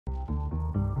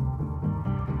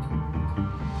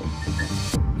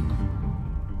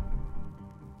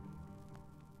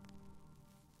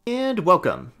And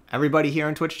welcome, everybody here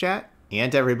in Twitch chat,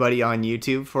 and everybody on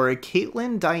YouTube for a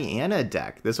Caitlyn Diana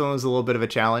deck. This one was a little bit of a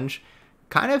challenge.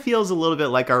 Kind of feels a little bit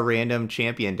like our random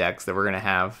champion decks that we're going to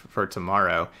have for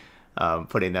tomorrow,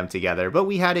 putting them together. But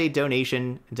we had a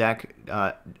donation deck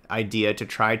idea to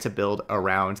try to build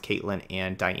around Caitlyn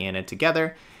and Diana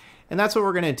together. And that's what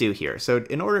we're going to do here. So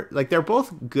in order, like, they're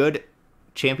both good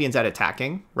champions at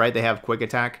attacking, right? They have quick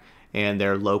attack and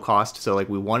they're low cost. So like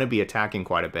we want to be attacking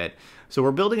quite a bit. So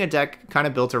we're building a deck kind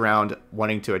of built around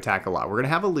wanting to attack a lot. We're going to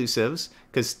have elusives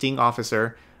because Sting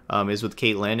Officer is with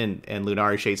Caitlyn and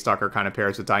Lunari Shadestalker kind of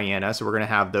pairs with Diana. So we're going to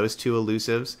have those two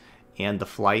elusives and the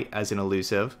Flight as an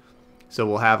elusive. So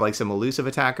we'll have like some elusive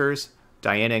attackers.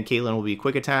 Diana and Caitlyn will be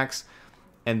quick attacks.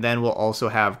 And then we'll also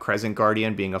have Crescent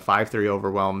Guardian being a 5/3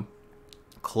 overwhelm.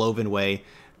 Cloven Way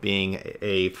being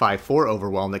a 5/4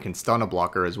 overwhelm that can stun a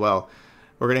blocker as well.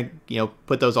 We're going to,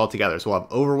 put those all together. So we'll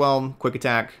have overwhelm, quick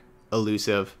attack,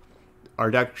 elusive. Our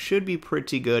deck should be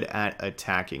pretty good at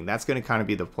attacking. That's going to kind of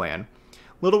be the plan.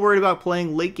 A little worried about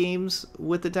playing late games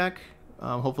with the deck.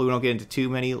 Hopefully we don't get into too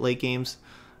many late games.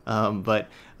 But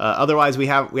otherwise we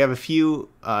have a few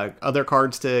other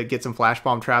cards to get some flash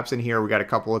bomb traps in here. We got a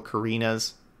couple of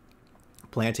Karinas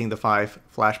planting the 5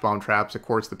 flash bomb traps. Of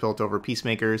course, the Piltover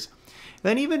Peacemakers. And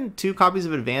then even 2 copies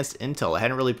of Advanced Intel. I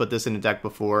hadn't really put this in a deck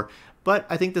before, but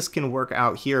I think this can work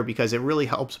out here because it really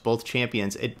helps both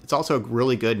champions. It's also a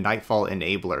really good Nightfall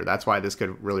enabler. That's why this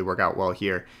could really work out well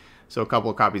here. So a couple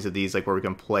of copies of these, like where we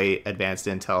can play Advanced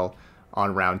Intel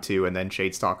on round 2 and then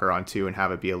Shadestalker on 2 and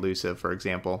have it be elusive, for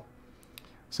example.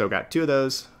 So got 2 of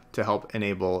those to help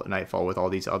enable Nightfall with all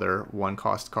these other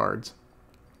 1-cost cards.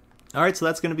 All right, so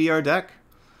that's going to be our deck.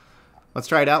 Let's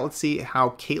try it out. Let's see how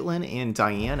Caitlyn and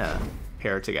Diana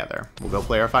pair together. We'll go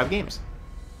play our 5 games.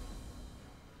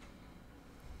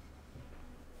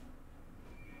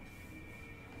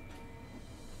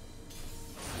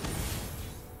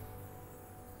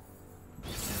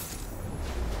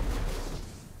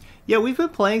 Yeah, we've been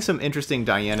playing some interesting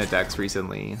Diana decks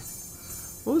recently.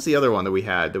 What was the other one that we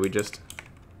had that we just...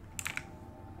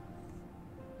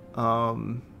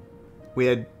 we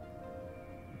had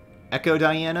Echo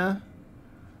Diana.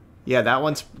 Yeah, that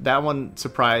one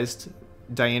surprised.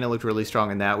 Diana looked really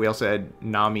strong in that. We also had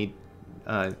Nami,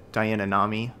 Diana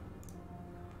Nami.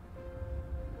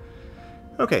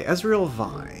 Okay, Ezreal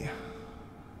Vi.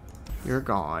 You're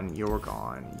gone, you're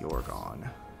gone, you're gone.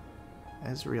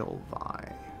 Ezreal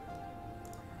Vi.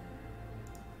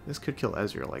 This could kill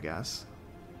Ezreal, I guess.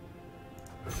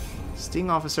 Sting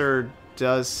Officer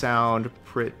does sound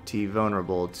pretty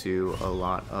vulnerable to a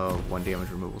lot of 1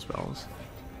 damage removal spells.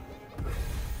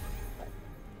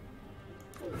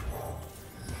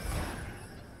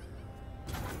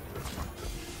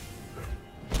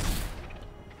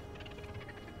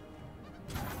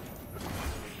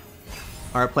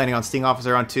 Alright, planning on Sting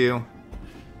Officer on 2.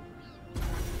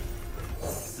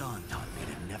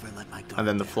 And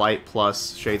then the Flight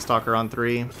plus Shadestalker on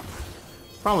 3.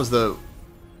 Problem was the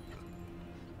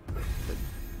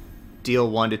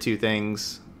deal 1 to 2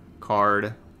 things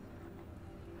card.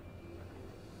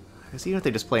 I guess even if they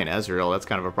just play an Ezreal, that's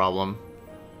kind of a problem.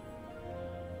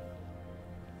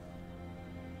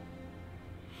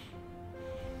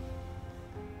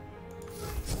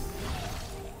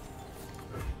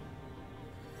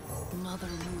 Mother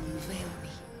Lulu, veil me.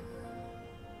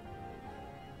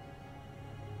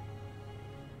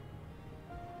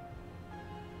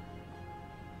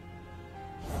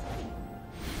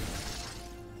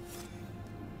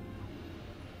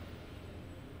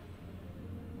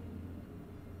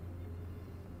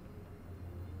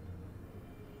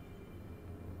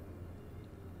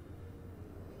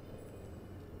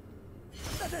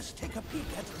 Let us take a peek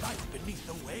at life beneath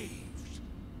the waves.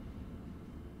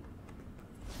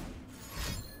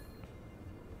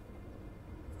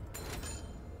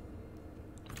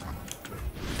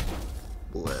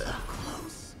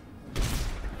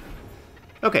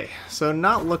 Okay, so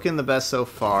not looking the best so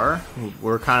far.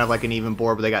 We're kind of like an even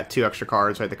board, but they got 2 extra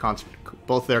cards, right?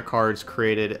 Both their cards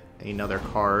created another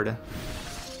card.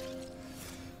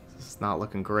 This is not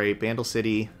looking great. Bandle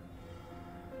City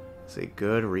is a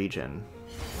good region.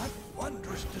 What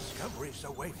wondrous discoveries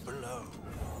await below.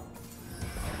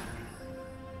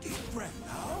 Deep breath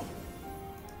now.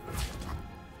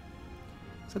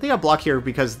 So I think I block here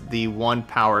because the 1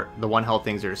 health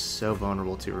things are so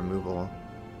vulnerable to removal.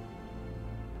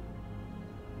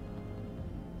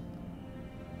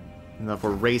 And if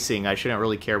we're racing, I shouldn't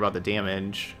really care about the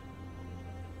damage.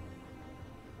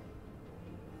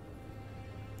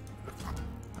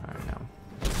 Alright, now.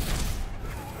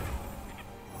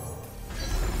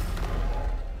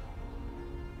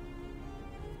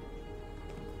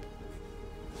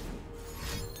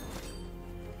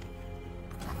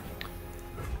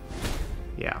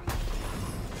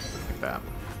 that.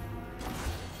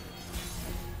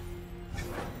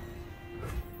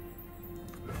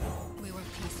 We were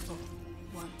peaceful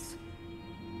once.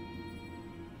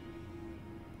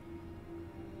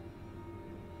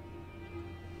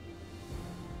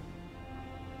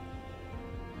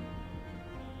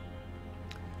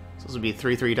 So this would be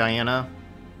 3/3 Diana.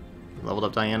 Leveled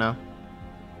up Diana.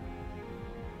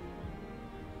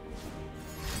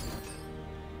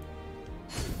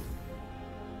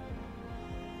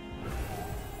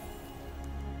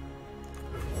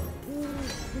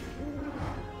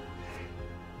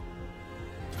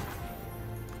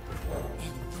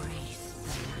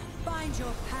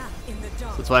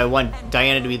 So that's why I want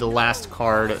Diana to be the last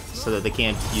card so that they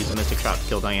can't use a Mystic Shot to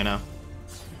kill Diana.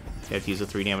 They have to use a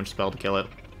 3 damage spell to kill it.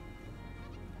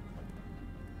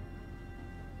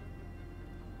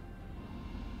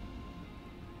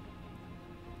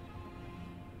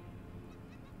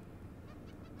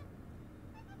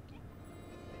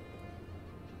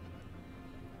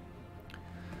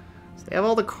 So they have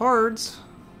all the cards.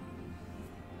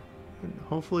 And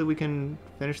hopefully we can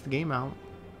finish the game out.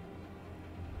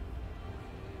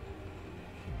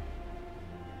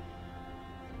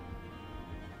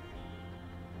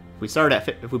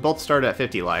 If we both started at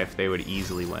 50 life, they would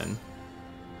easily win.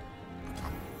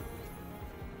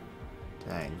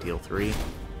 Dang, deal 3.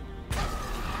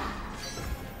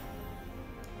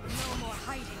 No more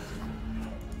hiding.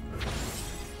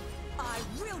 I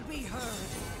will be heard.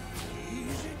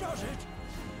 Easy does it.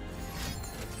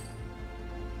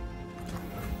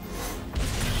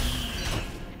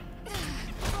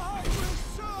 I will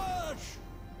search.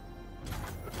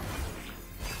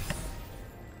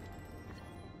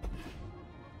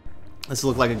 This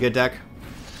looked like a good deck.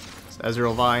 It's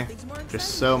Ezreal Vi.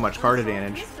 Just so much card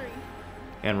advantage.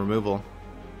 And removal.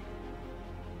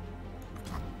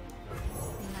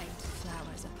 Night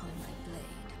flowers upon my blade.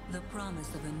 The promise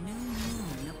of a new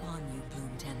moon upon you,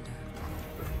 bloom tender.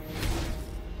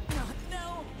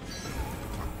 No.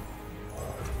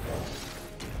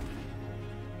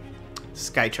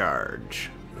 Sky Charge.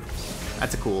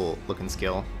 That's a cool looking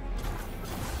skill.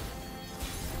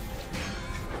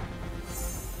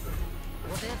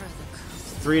 Whatever the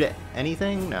curse. 3 to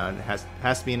anything? No, it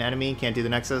has to be an enemy. Can't do the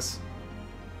Nexus.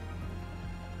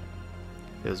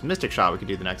 If it was Mystic Shot, we could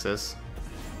do the Nexus.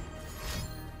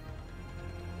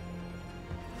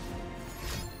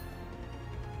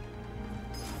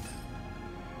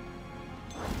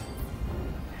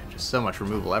 Just so much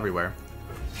removal everywhere.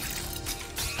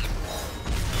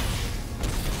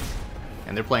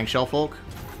 And they're playing Shellfolk.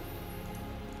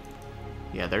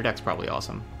 Yeah, their deck's probably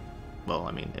awesome. Well,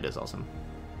 I mean, it is awesome.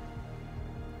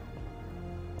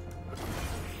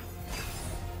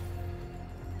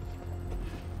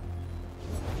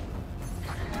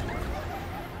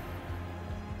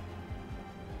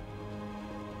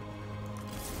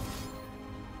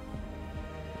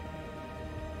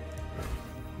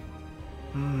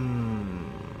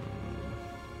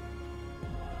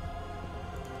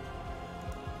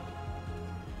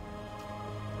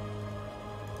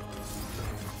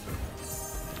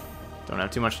 Don't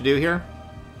have too much to do here.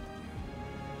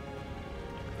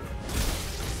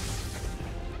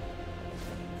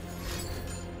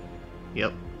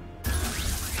 Yep.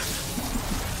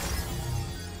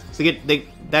 So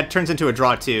that turns into a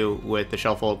draw 2 with the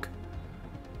Shellfolk.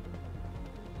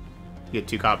 You get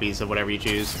 2 copies of whatever you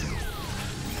choose.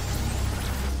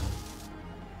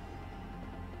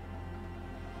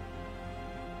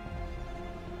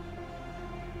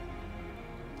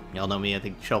 Y'all know me, I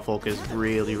think Shellfolk is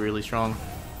really, really strong.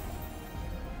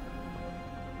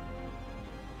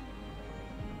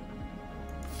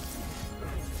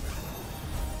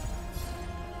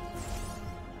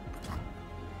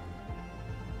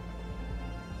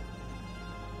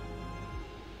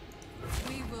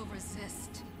 We will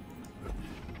resist.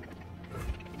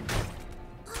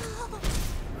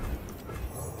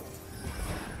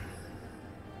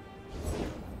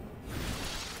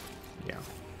 Yeah.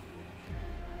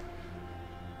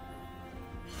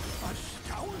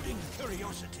 Astounding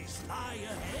curiosities lie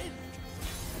ahead.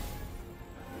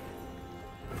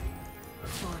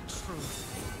 For truth.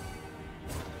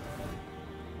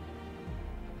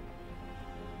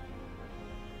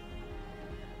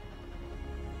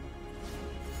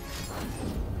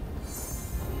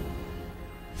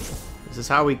 This is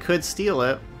how we could steal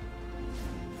it.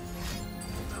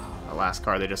 The last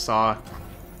card they just saw.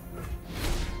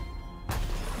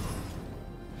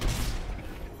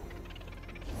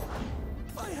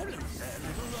 My hello there,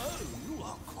 little O. You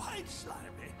are quite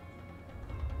slimy.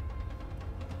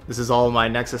 This is all my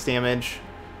Nexus damage.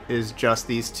 Is just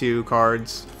these 2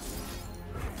 cards.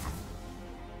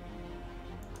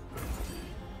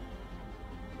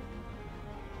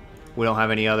 We don't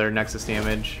have any other Nexus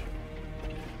damage.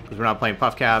 Because we're not playing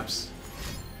Puff Caps.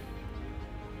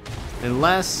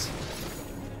 Unless...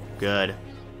 Good.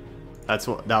 That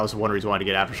was one reason why I wanted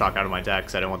to get Aftershock out of my deck,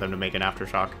 because I didn't want them to make an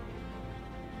Aftershock.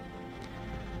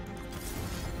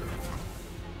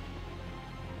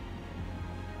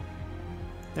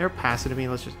 They're passing to me.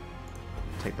 Let's just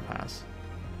take the pass.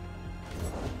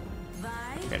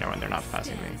 Okay, never mind. They're not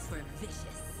passing me.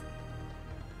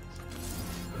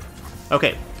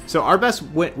 Okay, so our best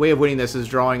way of winning this is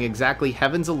drawing exactly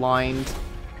Heavens Aligned,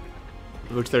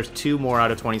 which there's 2 more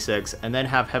out of 26, and then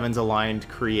have Heavens Aligned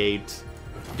create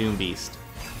Doom Beast.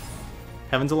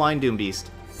 Heavens Aligned Doom Beast.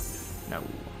 No. I'm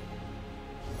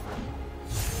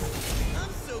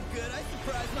so good, I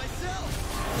surprised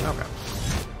myself. Okay.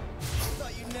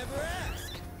 Thought you'd never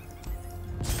ask.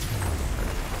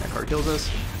 That card kills us.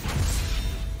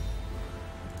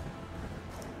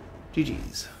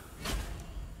 GG's.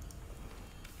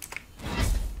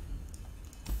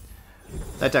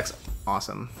 That deck's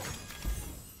awesome.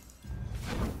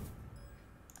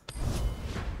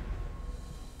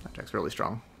 That deck's really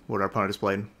strong. What our opponent has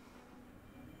played.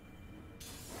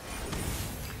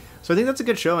 So I think that's a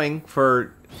good showing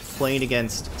for playing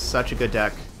against such a good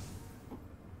deck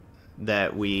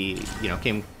that we, you know,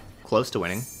 came close to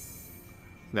winning.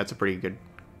 That's a pretty good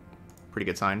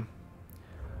sign.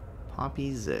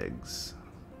 Poppy Ziggs.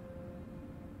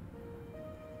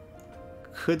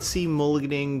 Could see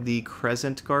mulliganing the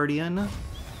Crescent Guardian.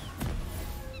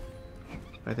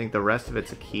 I think the rest of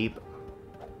it's a keep.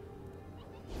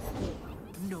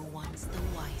 No one's the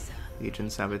wiser. Legion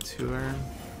Saboteur.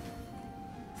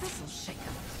 This'll shake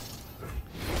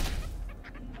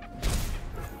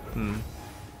 'em.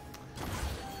 I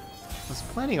was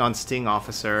planning on Sting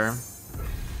Officer.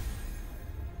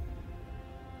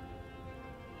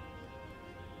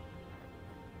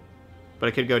 But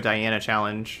I could go Diana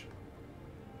Challenge.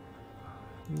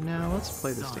 No, let's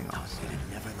play the Sting Officer. I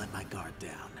never let my guard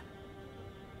down.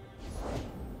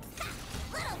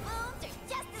 Little wounds are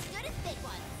just as good as big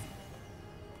ones.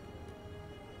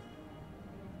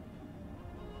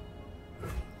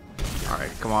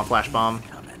 Alright, come on, Flash Bomb.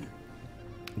 Coming.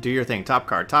 Do your thing. Top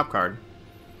card, top card.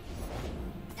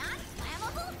 Not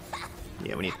flammable?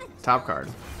 Yeah, we need top card.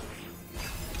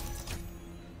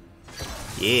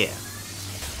 Yeah.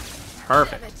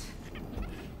 Perfect.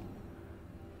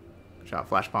 Good job,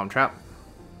 Flash Bomb Trap.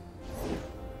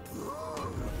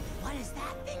 What does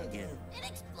that thing do? It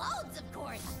explodes, of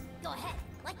course. Go ahead,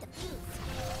 light the fuse.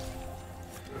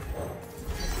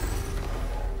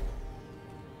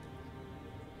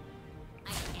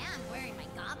 I am wearing my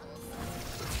goggles.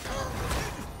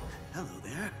 Hello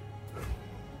there.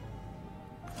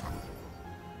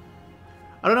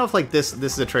 I don't know if like this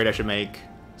is a trade I should make.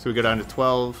 So we go down to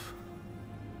 12.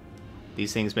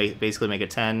 These things basically make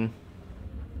it 10.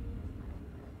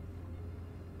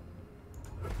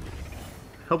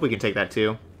 Hope we can take that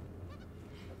too.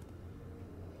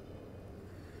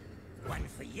 One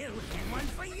for you and one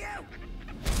for you.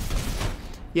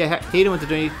 Yeah, Hayden with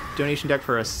the donation deck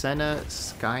for a Senna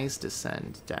Sky's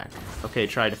Descend deck. Okay,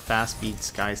 try to fast beat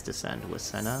Sky's Descend with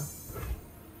Senna.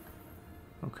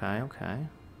 Okay, okay.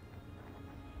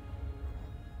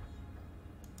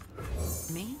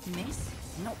 Me, miss?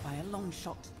 Not by a long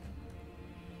shot.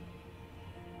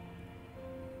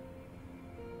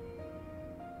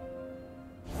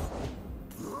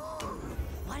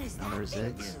 What is that Another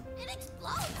thing Ziggs. do? It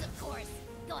explodes, of course.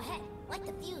 Go ahead, light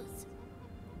the fuse.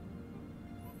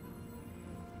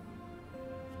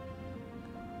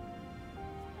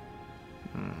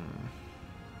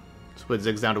 Split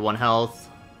Ziggs down to 1 health.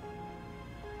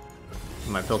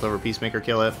 My Piltover Peacemaker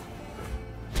kill it.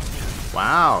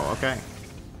 Wow, okay.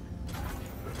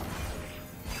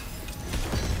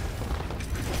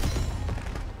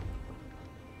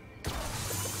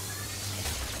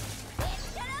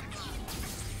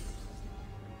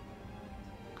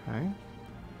 Okay.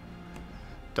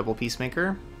 Double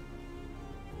Peacemaker.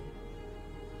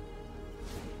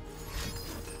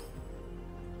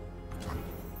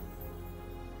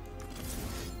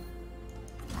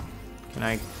 Can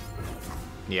I...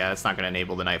 Yeah, that's not going to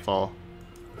enable the Nightfall.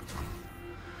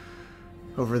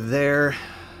 Over there.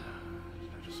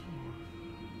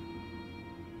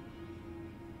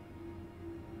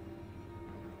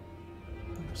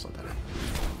 Just let that happen.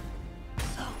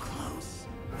 So close.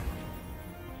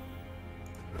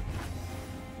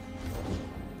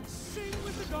 Sing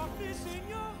with the darkness in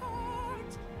your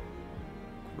heart.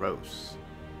 Gross.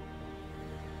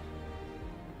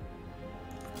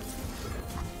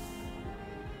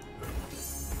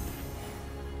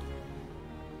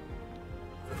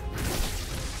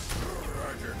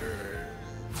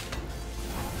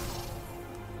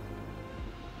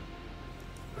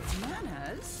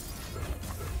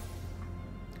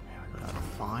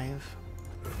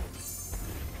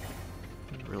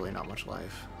 much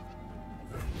life.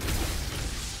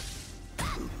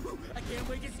 I can't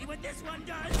wait to see what this one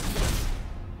does.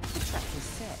 The trap is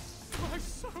set. My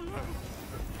solo.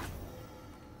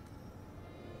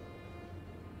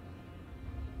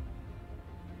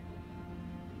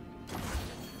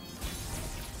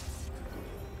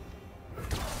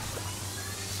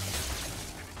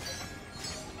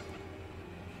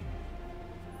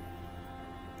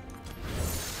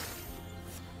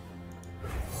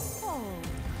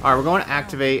 Alright, we're going to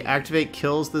activate. Activate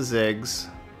kills the Ziggs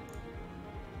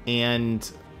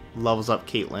and levels up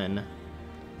Caitlyn.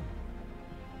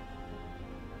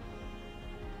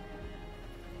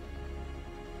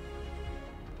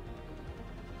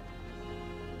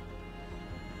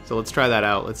 So let's try that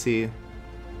out. Let's see.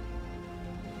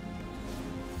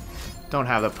 Don't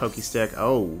have the Pokey Stick.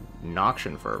 Oh,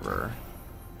 Noxian Fervor.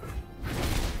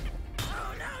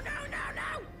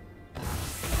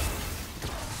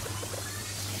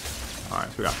 Alright,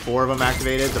 so we got 4 of them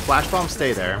activated. The Flash Bombs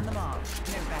stay there.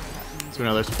 So we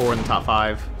know there's 4 in the top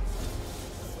 5.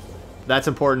 That's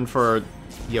important for,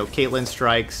 you know, Caitlyn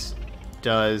strikes,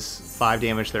 does 5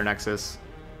 damage to their Nexus.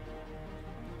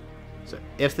 So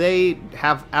if they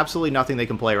have absolutely nothing they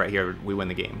can play right here, we win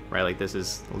the game, right? Like, this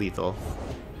is lethal.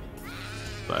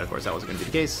 But, of course, that wasn't going to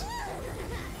be the case.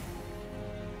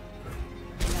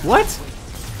 What?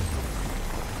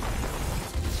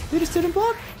 They just didn't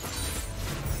block?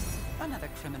 Another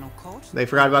criminal court. They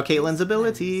forgot about Caitlyn's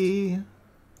ability.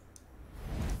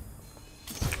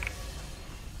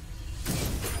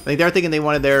 I think they're thinking they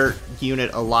wanted their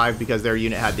unit alive because their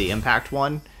unit had the impact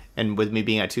one. And with me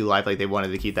being at 2 life, like, they wanted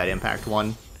to keep that impact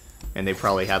one. And they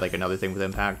probably had, like, another thing with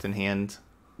impact in hand.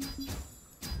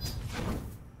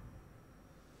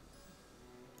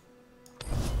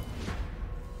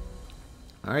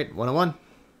 Alright, 1-1.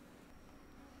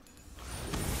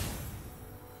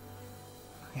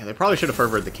 Yeah, they probably should have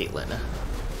fervored the Caitlyn.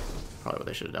 Probably what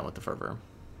they should have done with the fervor.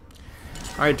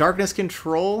 Alright, Darkness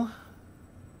Control.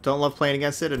 Don't love playing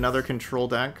against it. Another control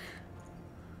deck.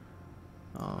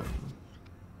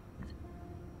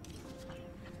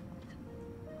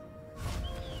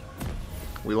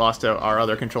 We lost our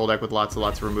other control deck with lots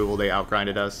of removal. They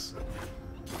outgrinded us.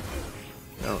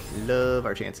 Don't love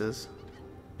our chances.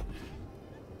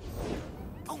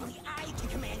 Only I can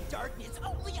command darkness.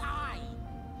 Only I.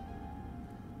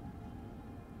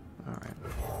 Alright.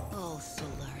 Oh,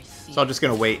 Solaris. So I'm just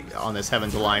going to wait on this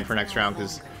Heaven's Align for next round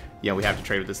because, you know, we have to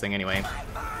trade with this thing anyway.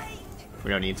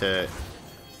 We don't need to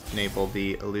enable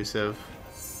the elusive.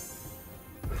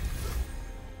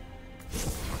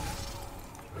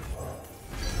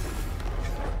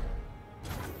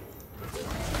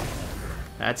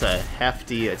 That's a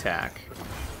hefty attack.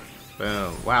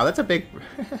 Boom. Wow, that's a big...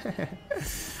 I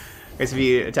guess if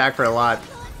you attack for a lot,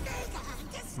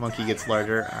 monkey gets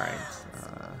larger. Alright.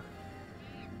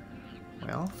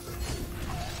 Well.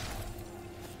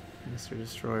 Mr.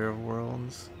 Destroyer of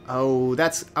Worlds. Oh,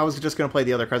 that's... I was just going to play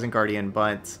the other Crescent Guardian,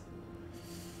 but...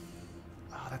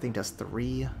 Oh, that thing does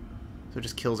 3. So it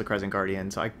just kills a Crescent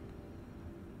Guardian, so I...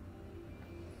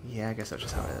 Yeah, I guess that's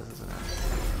just how it is, isn't it?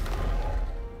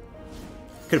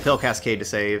 Could have Pill Cascade to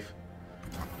save.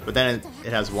 But then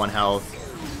it has 1 health.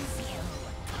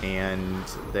 And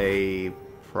they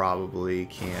probably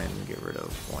can get rid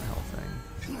of 1 health thing.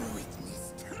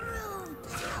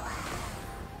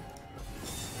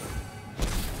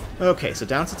 Okay, so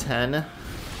down to 10. Let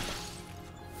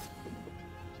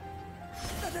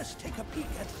us take a peek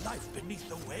at life beneath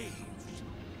the waves.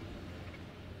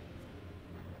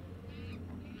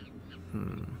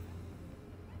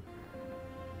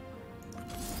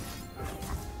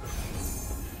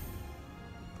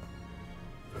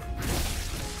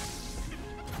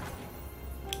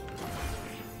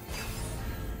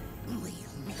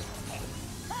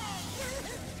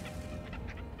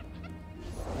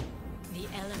 The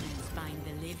elements bind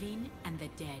the living and the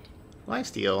dead.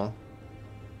 Lifesteal.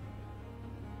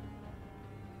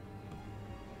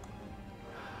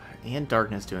 And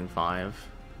Darkness doing 5.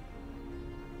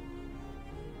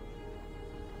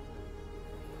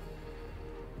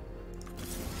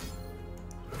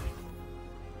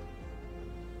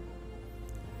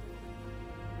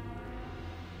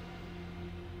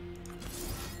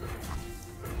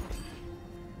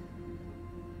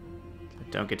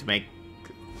 Don't get to make...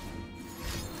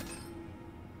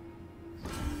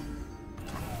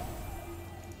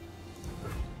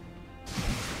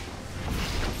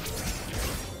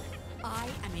 I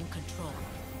am in control.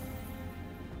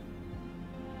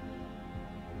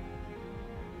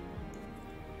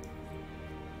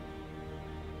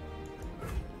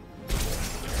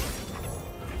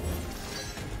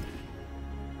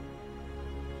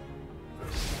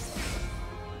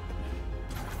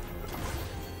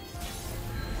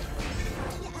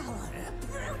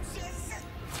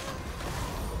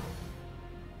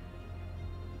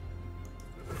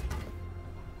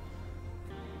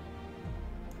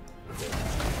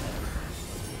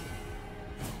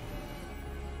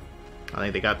 I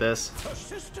think they got this.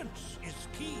 Persistence is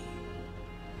key.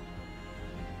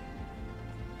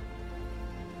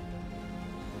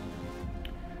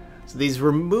 So these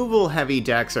removal heavy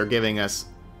decks are giving us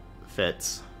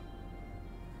fits.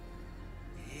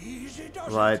 Easy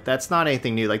does But that's not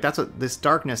anything new. Like, that's what this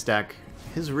darkness deck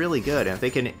is really good. And if they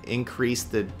can increase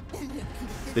the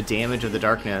damage of the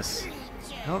darkness,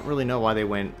 I don't really know why they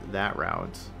went that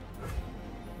route.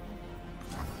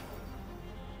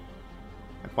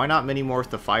 Like, why not mini morph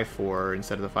the 5/4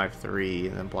 instead of the 5/3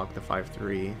 and then block the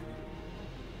 5/3? I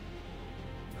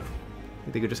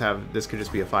think they could just have this could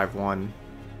just be a 5/1.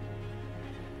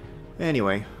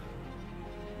 Anyway.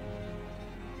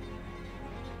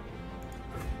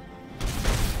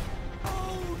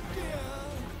 Oh dear.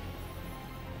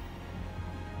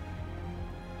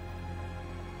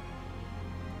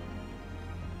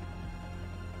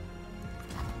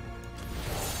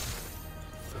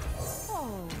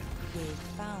 Oh, they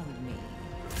found me.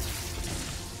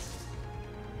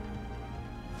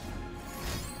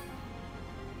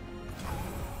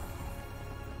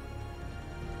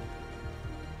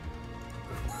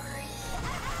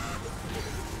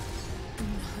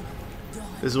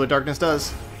 This is what darkness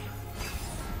does.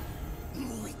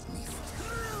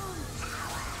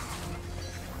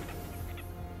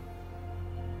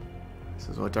 This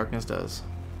is what darkness does.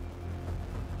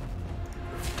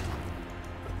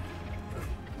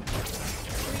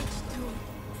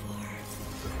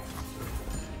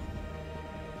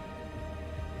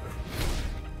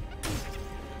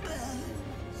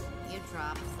 You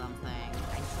dropped something.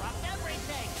 I dropped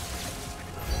everything!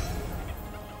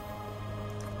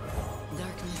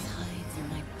 Darkness hides in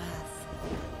my path.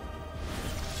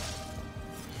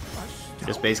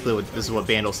 Just basically what this is what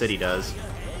Vandal City does.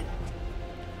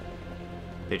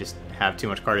 They just have too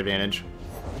much card advantage.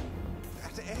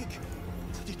 That egg.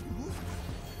 Did it move?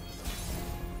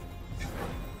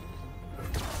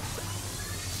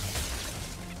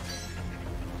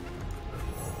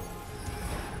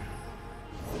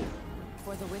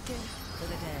 For the wicked, for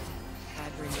the dead, I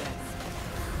bring rest.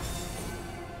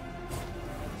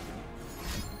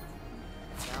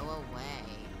 Go away.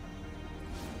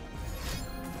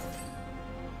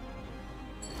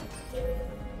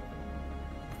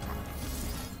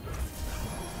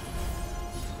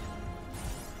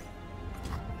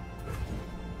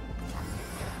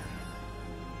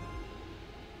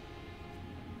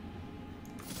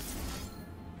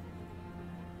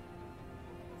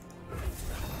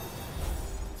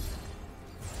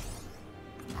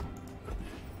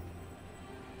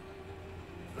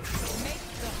 Make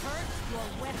the hurt your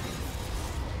weapon.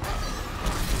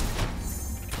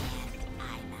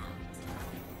 I'm out.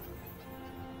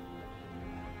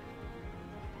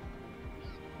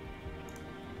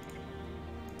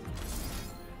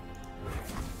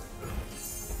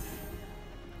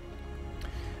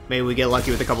 Maybe we get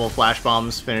lucky with a couple of flash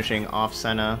bombs finishing off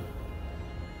Senna.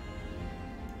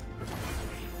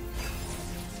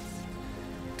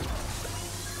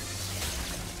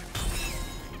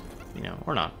 You know,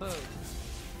 or not.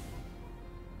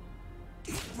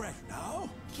 Deep breath now.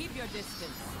 Keep your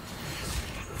distance.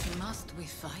 Must we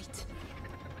fight?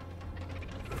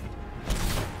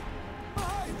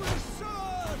 I will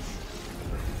surge.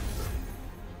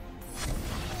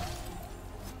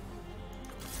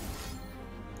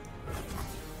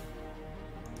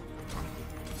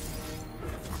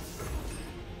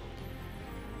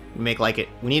 Make like it.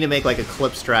 We need to make like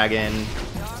Eclipse Dragon.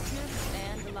 Darkness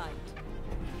and light.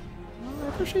 I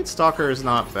appreciate Stalker is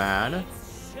not bad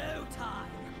Showtime.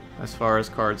 as far as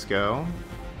cards go.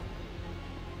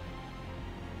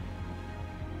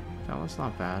 That one's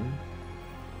not bad. We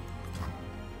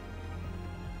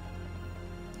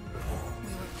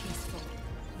were peaceful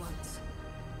once.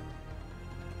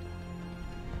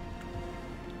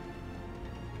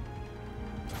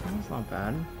 That one's not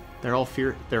bad. They're all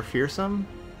they're fearsome.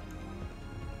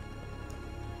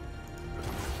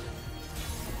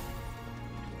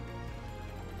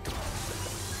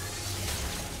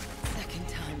 Second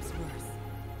time's worth.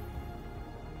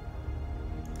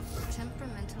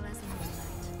 Temperamental as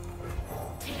moonlight.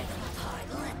 Tear them apart,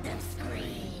 let them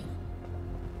scream.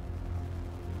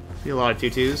 See a lot of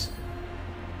 2/2s.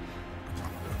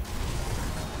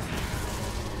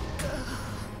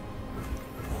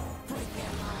 Break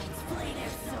their minds, flay their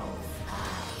souls.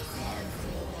 Eyes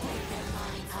everywhere. Break their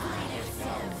minds, flay their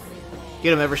souls.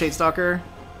 Get him, Evershade Stalker.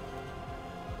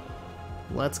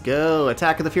 Let's go.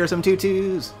 Attack of the fearsome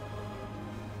 2/2s.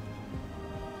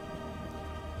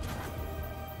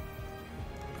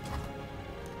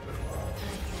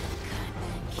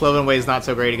 Cloven Way is not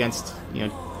so great against,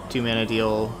 2-mana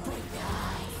deal.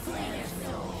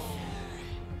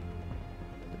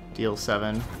 Deal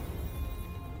 7.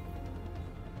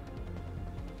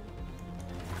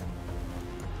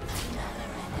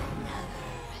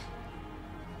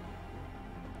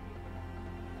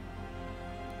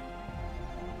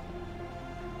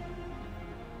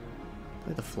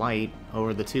 Play the flight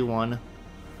over the 2-1.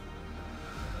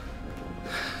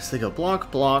 So they go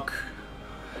block, block,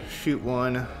 shoot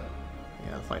 1. Yeah,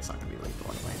 the flight's not going to be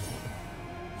lethal anyway.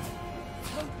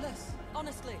 Hopeless.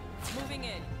 Honestly. Moving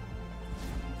in.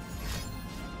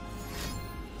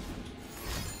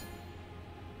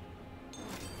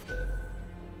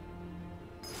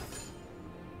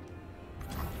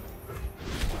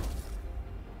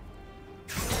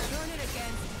 Turn it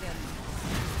against them.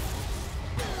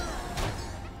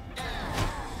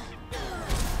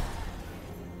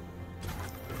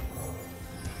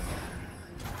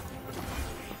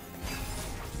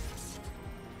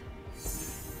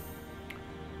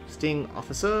 Sting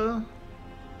officer.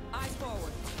 Eyes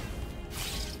forward.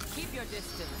 Keep your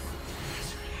distance.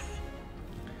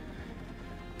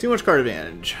 Too much card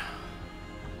advantage.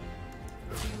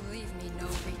 You leave me no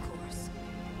recourse.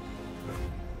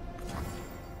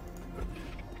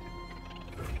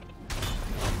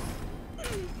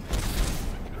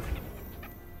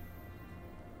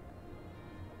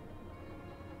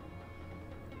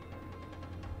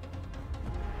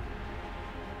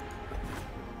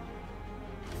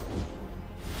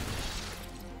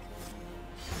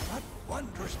 What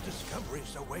wondrous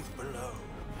discoveries await below?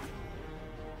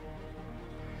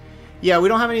 Yeah, we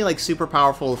don't have any like super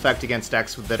powerful effect against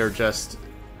decks that are just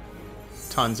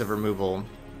tons of removal.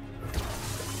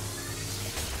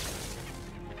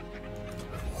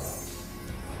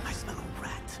 I smell a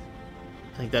rat.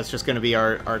 I think that's just going to be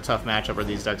our tough matchup are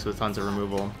these decks with tons of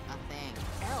removal. Nothing.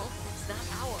 Elf, it's not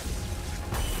ours.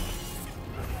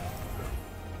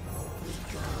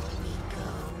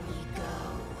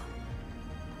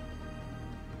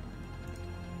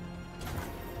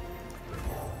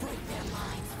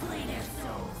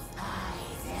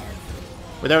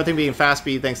 With everything being fast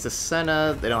speed thanks to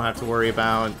Senna, they don't have to worry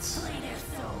about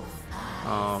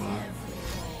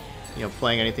you know,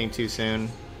 playing anything too soon.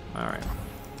 Alright.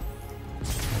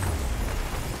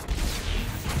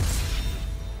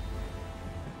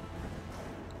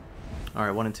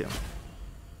 Alright, 1 and 2.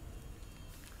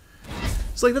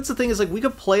 So like that's the thing is like we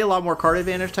could play a lot more card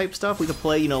advantage type stuff. We could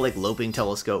play, you know, like Loping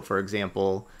Telescope, for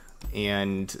example,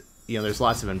 and you know, there's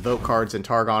lots of invoke cards in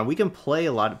Targon. We can play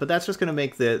a lot, but that's just going to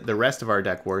make the rest of our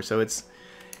deck worse. So it's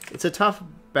a tough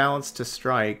balance to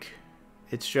strike.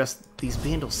 It's just these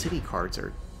Vandal City cards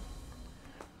are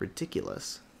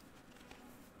ridiculous.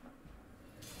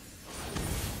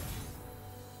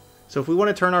 So if we want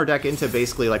to turn our deck into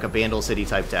basically like a Vandal City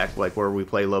type deck, like where we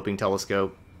play Loping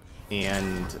Telescope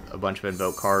and a bunch of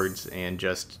invoke cards and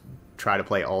just try to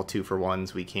play all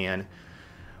 2-for-1s we can,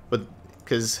 but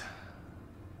because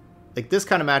like this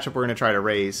kind of matchup we're going to try to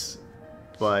raise,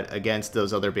 but against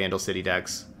those other Vandal City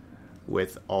decks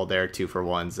with all their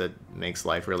 2-for-1s, that makes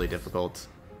life really difficult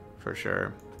for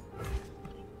sure.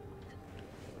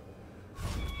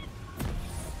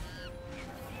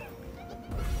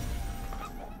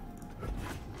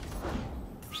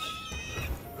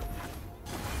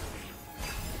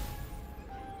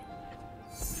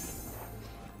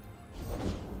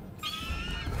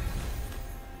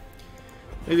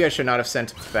 Maybe I should not have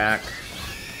sent back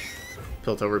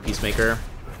Piltover Peacemaker.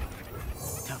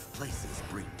 Tough places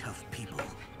breed tough people.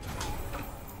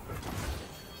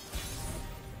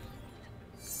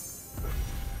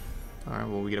 Alright,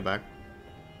 well, we get it back.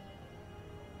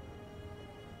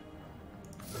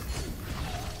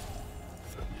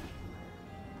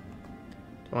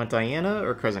 Do I want Diana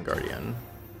or Crescent Guardian?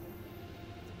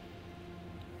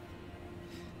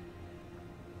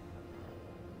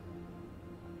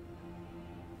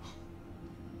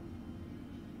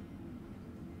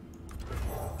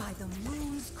 By the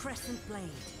moon's crescent blade,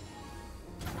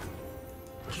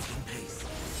 Keeping pace.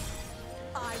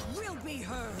 I will be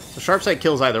heard. So Sharp Sight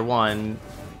kills either one,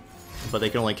 but they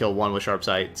can only kill one with Sharp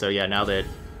Sight. So yeah, now that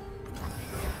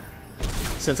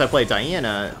since I played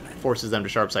Diana, it forces them to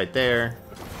Sharp Sight there,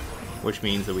 which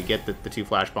means that we get the 2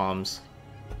 flash bombs.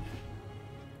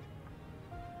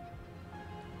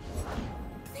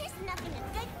 There's nothing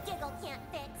a good giggle can't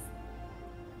fix.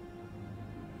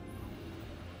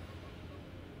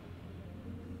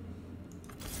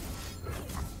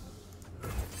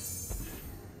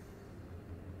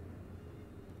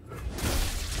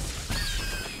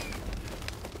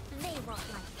 They won't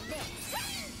like this.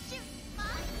 Shoot,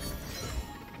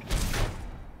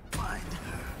 Find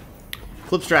her.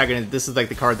 Eclipse Dragon, this is like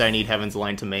the card that I need Heaven's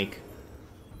Line to make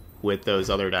with those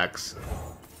other decks.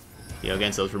 You know,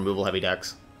 against those removal heavy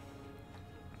decks.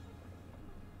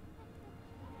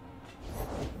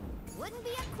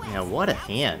 Yeah, what a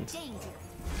hand.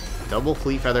 Double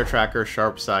Fleet Feather Tracker,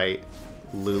 Sharp Sight,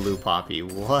 Lulu Poppy.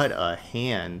 What a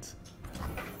hand.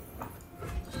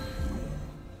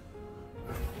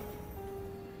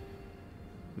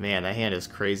 Man, that hand is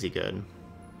crazy good.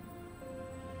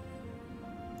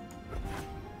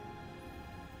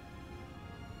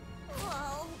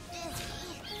 Whoa,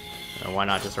 busy. Why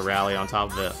not just a rally on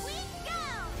top of it? We go!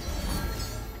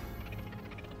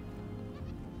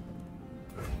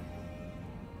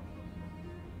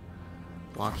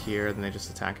 Block here, then they just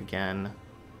attack again.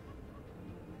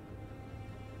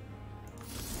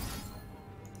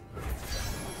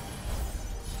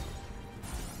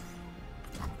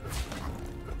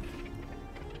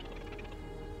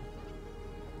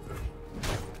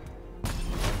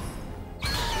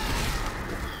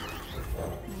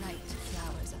 Night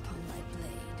flowers upon my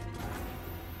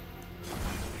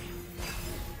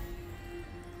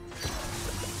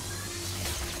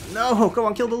blade. No! Go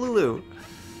on, kill the Lulu!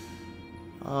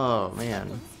 Oh,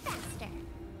 man. Faster.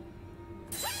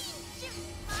 Shoot.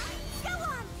 Go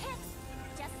on, Pix.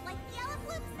 Just like the Yellow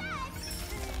Bloom said.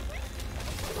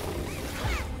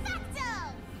 Perfecto!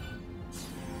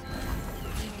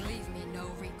 You leave me no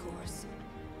recourse.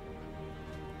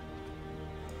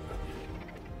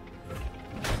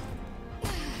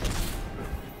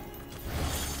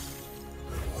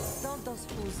 Don't those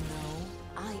fools know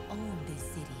I own this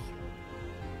city?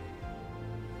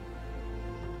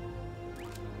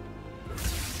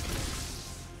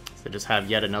 So just have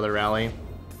yet another rally.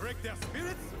 Break their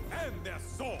spirits and their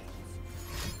souls.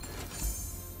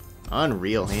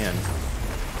 Unreal hand.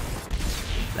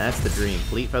 That's the dream.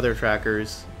 Fleet Feather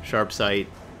Trackers, Sharp Sight,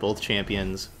 both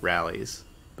champions, rallies.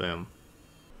 Boom.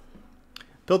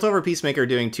 Piltover Peacemaker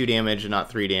doing 2 damage and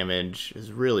not 3 damage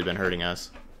has really been hurting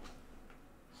us.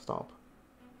 Stop.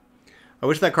 I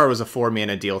wish that card was a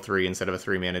 4-mana deal 3 instead of a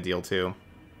 3-mana deal 2.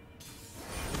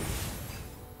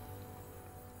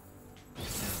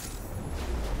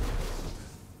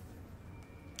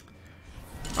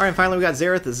 Alright, finally we got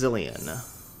Xerath Zillion.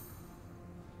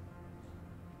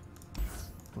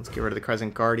 Let's get rid of the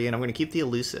Crescent Guardian. I'm going to keep the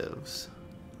Elusives.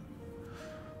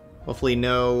 Hopefully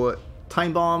no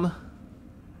Time Bomb,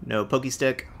 no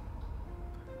Pokestick.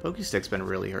 Pokestick's been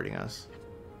really hurting us.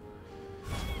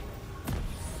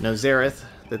 No Xerath,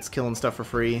 that's killing stuff for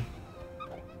free.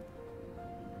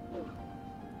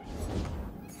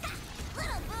 Little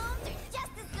booms are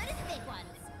just as good as big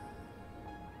ones.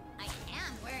 I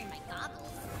am wearing my goggles.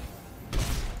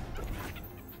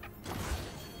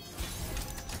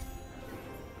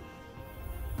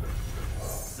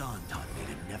 Zaun taught me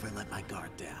to never let my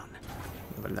guard down.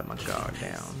 Never let my guard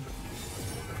down.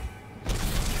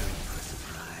 For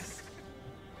surprise.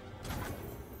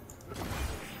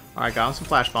 Alright, got him some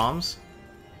Flash Bombs.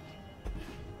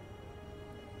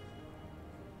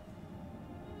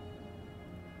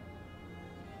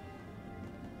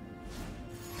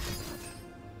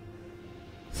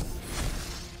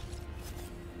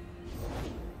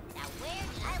 Now where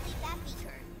did I leave that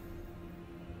beaker?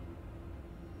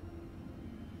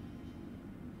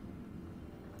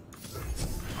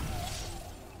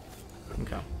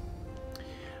 Okay.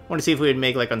 Want to see if we would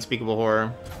make like Unspeakable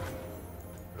Horror.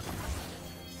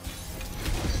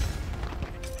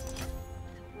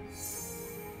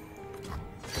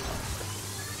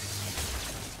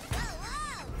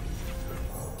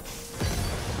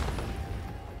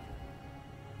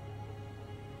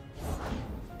 Whoa,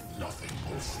 Nothing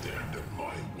will stand in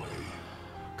my way.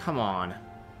 Come on.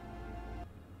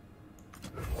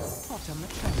 Touch on the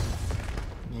trend.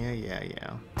 Yeah.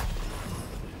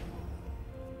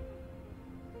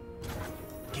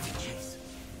 Give me chase.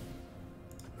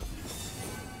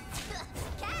 whoa!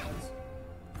 Catch!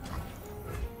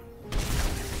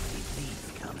 See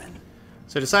these coming.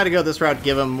 So decide to go this route,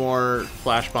 give him more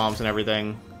Flash Bombs and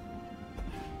everything.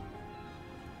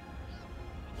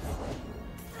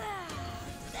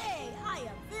 Say, I am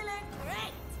feeling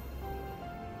great!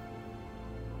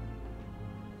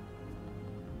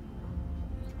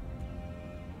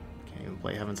 Can't even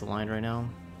play Heaven's Aligned right now.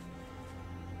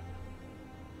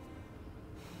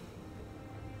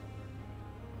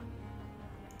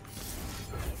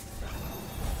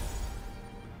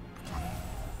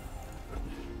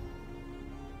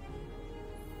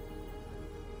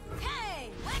 Hey,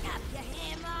 wake up, you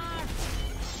hammer!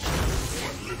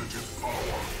 Unlimited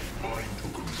power. Mine to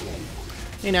control.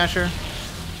 Hey, Nasher.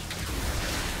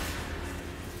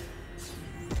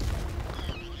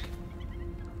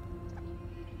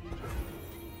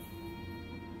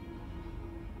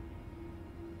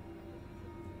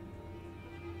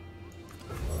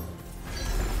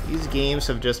 These games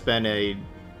have just been a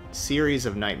series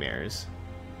of nightmares.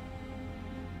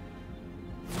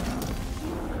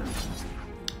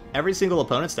 Every single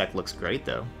opponent's deck looks great,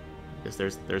 though. Because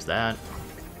there's that.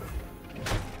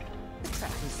 The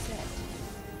trap is set.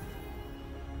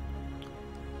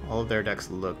 All of their decks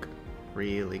look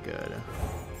really good.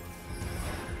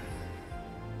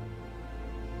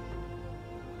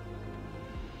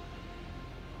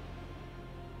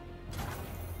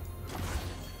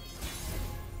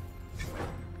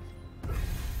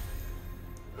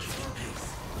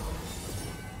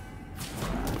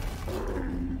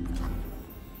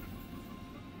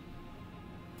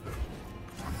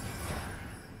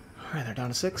 Alright, they're down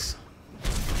to 6.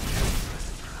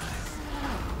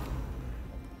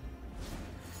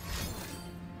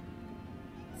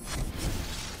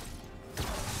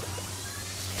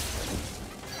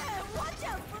 Watch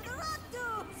out for the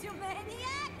Raptors, you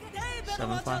maniac!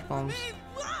 7 flash bombs.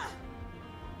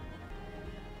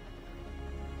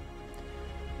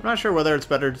 I'm not sure whether it's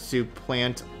better to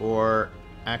plant or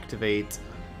activate.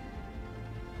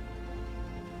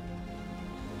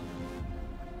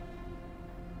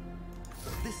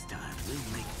 This time we'll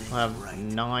make things I'll have right.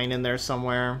 9 in there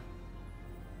somewhere.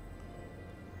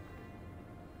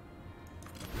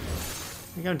 I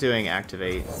think I'm doing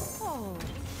activate. Oh,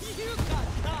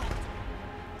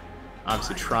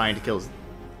 Obviously trying to kill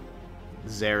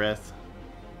Xerath.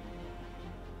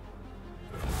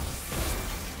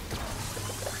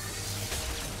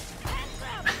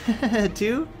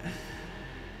 Two?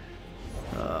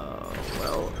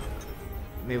 Well,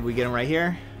 maybe we get him right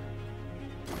here.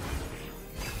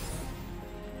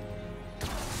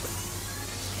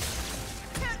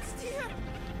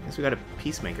 Guess we got a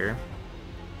Peacemaker.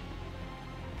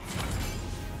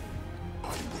 I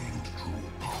gained true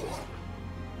power.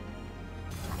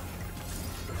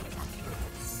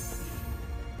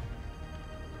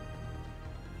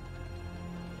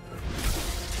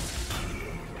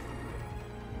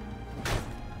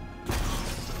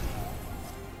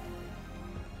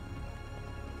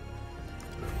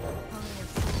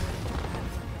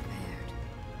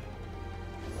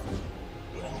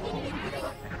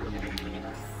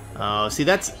 Oh, see,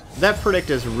 that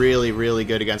predict is really, really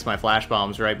good against my flash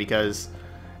bombs, right? Because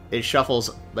it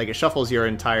shuffles your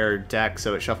entire deck,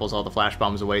 so it shuffles all the flash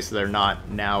bombs away, so they're not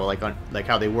now like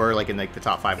how they were like in like the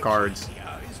top 5 cards.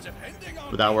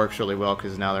 But that works really well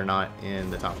because now they're not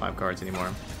in the top 5 cards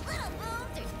anymore. Little moves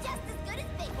are just as good as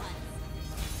big ones.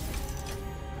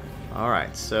 All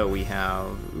right, so we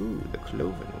have the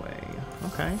Cloven Way.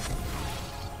 Okay.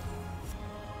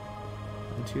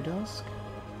 Into Dusk.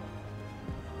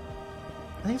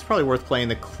 I think it's probably worth playing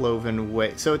the Cloven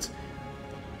Way. So it's...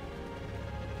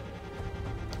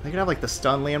 I could have like the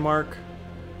Stun Landmark.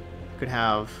 Could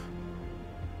have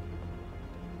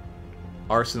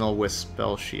Arsenal with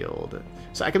Spell Shield.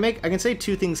 So I can say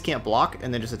 2 things can't block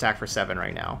and then just attack for 7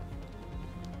 right now.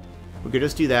 We could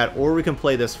just do that, or we can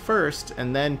play this first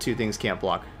and then 2 things can't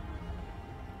block.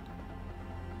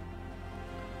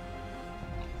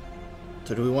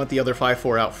 So do we want the other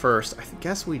 5/4 out first? I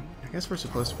guess we're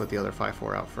supposed to put the other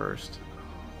 5/4 out first.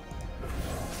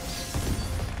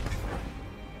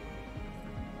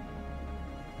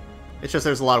 It's just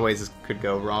there's a lot of ways this could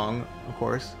go wrong, of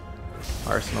course.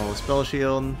 Arsenal with Spell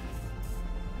Shield.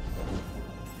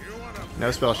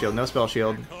 No Spell Shield, no Spell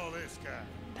Shield.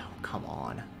 No, come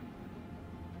on.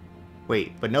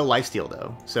 Wait, but no lifesteal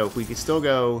though. So if we could still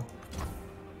go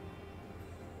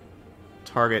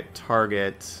target.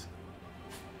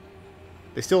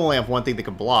 They still only have 1 thing that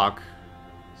can block,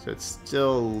 so it's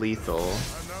still lethal.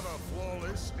 Another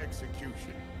flawless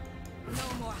execution.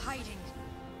 No more hiding.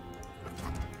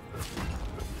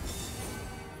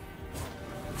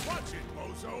 Watch it,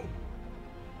 bozo.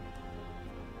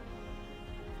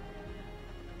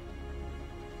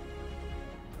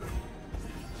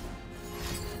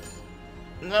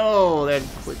 No, that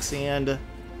quicksand.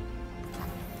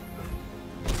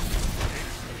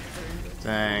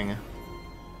 Dang.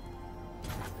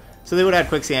 So they would have had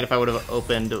quicksand if I would have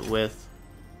opened with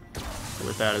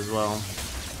that as well.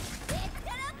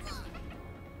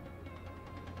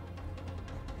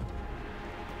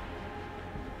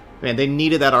 Man, they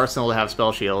needed that Arsenal to have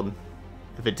Spell Shield.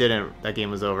 If it didn't, that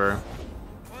game was over.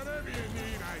 Whatever you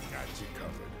need, I got you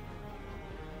covered.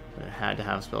 But it had to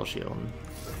have Spell Shield.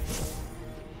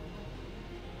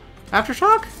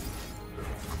 Aftershock?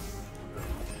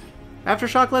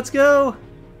 Aftershock, let's go!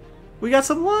 We got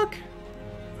some luck!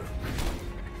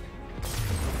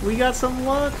 We got some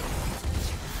luck!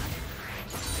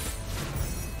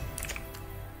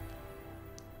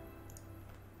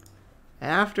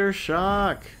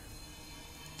 Aftershock!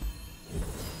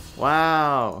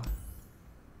 Wow!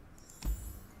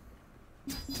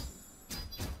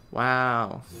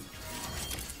 Wow.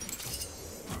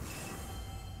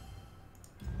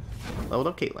 Leveled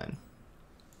up Caitlyn.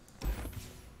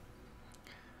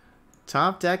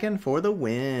 Top decking for the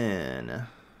win.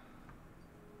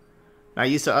 Not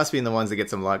used to us being the ones that get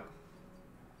some luck.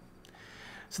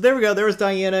 So there we go. There was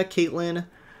Diana, Caitlyn.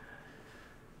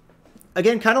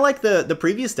 Again, kind of like the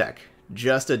previous deck.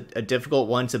 Just a difficult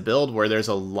one to build where there's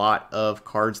a lot of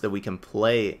cards that we can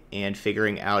play, and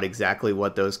figuring out exactly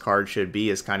what those cards should be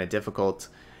is kind of difficult.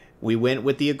 We went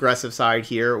with the aggressive side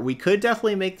here. We could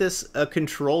definitely make this a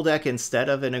control deck instead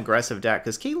of an aggressive deck,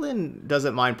 because Caitlyn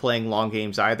doesn't mind playing long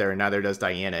games either, and neither does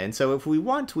Diana. And so if we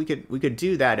want, we could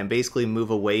do that and basically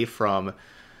move away from...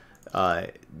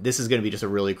 this is going to be just a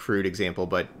really crude example,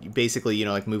 but basically, you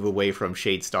know, like move away from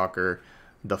Shadestalker,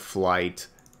 the Flight,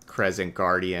 Crescent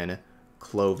Guardian,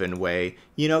 Cloven Way.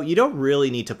 You know, you don't really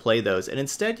need to play those, and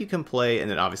instead you can play, and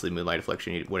then obviously Moonlight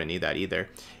Affliction, you wouldn't need that either.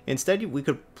 Instead, we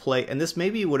could play, and this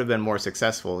maybe would have been more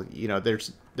successful. You know,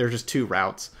 there's just 2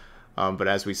 routes, but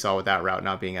as we saw with that route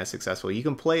not being as successful, you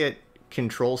can play it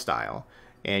control style,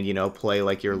 and, you know, play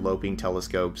like your Loping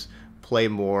Telescopes, play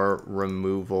more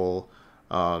removal,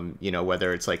 you know,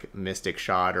 whether it's like Mystic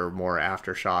Shot or more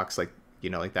Aftershocks, like,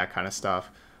 you know, like that kind of stuff.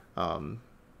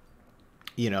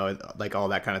 You know, like all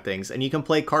that kind of things. And you can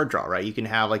play card draw, right? You can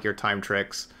have like your Time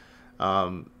Tricks,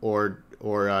 or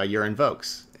your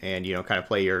Invokes, and, you know, kind of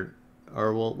play your,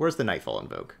 or, well, where's the Nightfall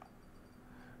Invoke?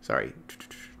 Sorry,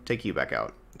 take you back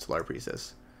out. It's Solar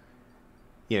Priestess.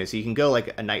 You know, so you can go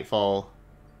like a Nightfall,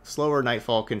 slower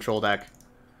Nightfall control deck,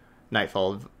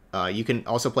 Nightfall. You can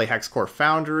also play Hexcore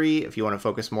Foundry if you want to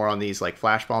focus more on these like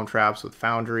Flash Bomb traps with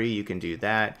Foundry. You can do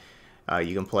that.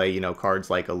 You can play, you know, cards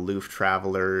like Aloof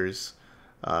Travelers,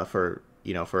 for,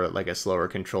 you know, for like a slower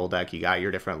control deck. You got your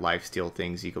different lifesteal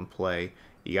things you can play.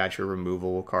 You got your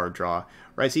removal card draw,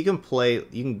 right? So you can play,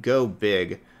 you can go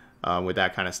big with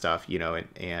that kind of stuff, you know,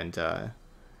 and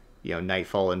you know,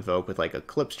 Nightfall Invoke with like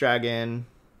Eclipse Dragon.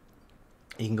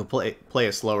 You can go play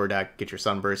a slower deck, get your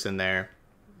Sunburst in there,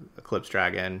 Eclipse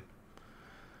Dragon.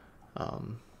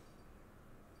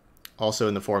 Also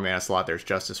in the 4-mana slot, there's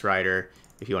Justice Rider.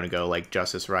 If you want to go like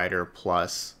Justice Rider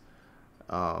plus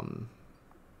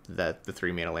the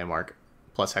 3-mana landmark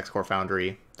plus Hexcore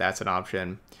Foundry, that's an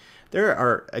option. There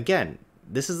are, again,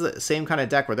 this is the same kind of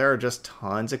deck where there are just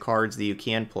tons of cards that you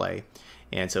can play,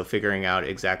 and so figuring out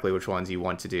exactly which ones you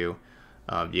want to do,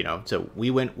 you know. So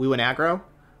we went aggro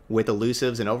with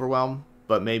Elusives and Overwhelm,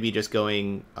 but maybe just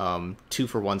going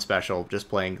 2-for-1 special, just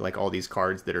playing like all these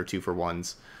cards that are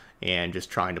 2-for-1s, and just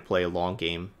trying to play a long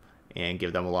game and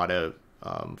give them a lot of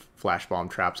Flash Bomb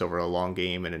traps over a long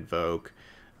game and Invoke,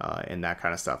 and that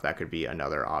kind of stuff. That could be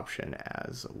another option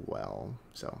as well.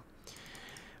 So,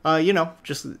 you know,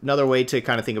 just another way to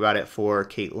kind of think about it for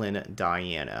Caitlyn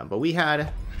Diana. But we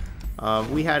had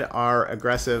our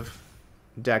aggressive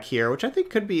deck here, which I think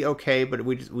could be okay, but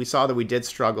we saw that we did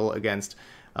struggle against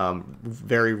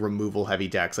very removal heavy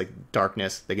decks like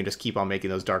Darkness. They can just keep on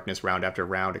making those Darkness round after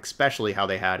round, especially how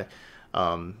they had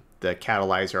the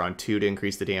Catalyzer on 2 to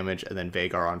increase the damage, and then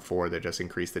Vagar on 4 that just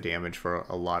increased the damage for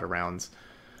a lot of rounds.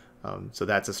 So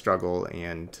that's a struggle,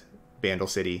 and Bandle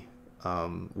City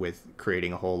with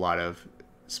creating a whole lot of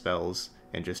spells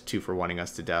and just 2-for-1ing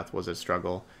us to death was a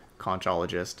struggle.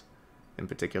 Conchologist in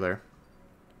particular.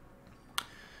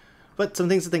 But some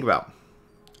things to think about.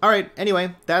 Alright,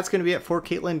 anyway, that's going to be it for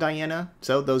Caitlyn Diana.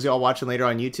 So those of y'all watching later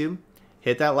on YouTube,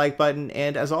 hit that like button,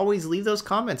 and as always, leave those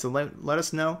comments and let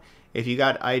us know if you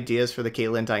got ideas for the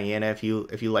Caitlyn Diana, if you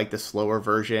like the slower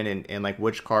version, and like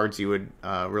which cards you would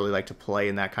really like to play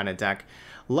in that kind of deck.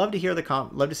 Love to hear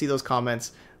love to see those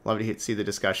comments. Love to see the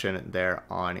discussion there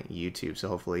on YouTube. So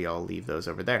hopefully y'all leave those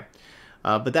over there.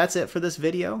 But that's it for this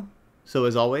video. So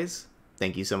as always,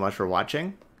 thank you so much for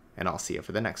watching, and I'll see you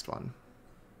for the next one.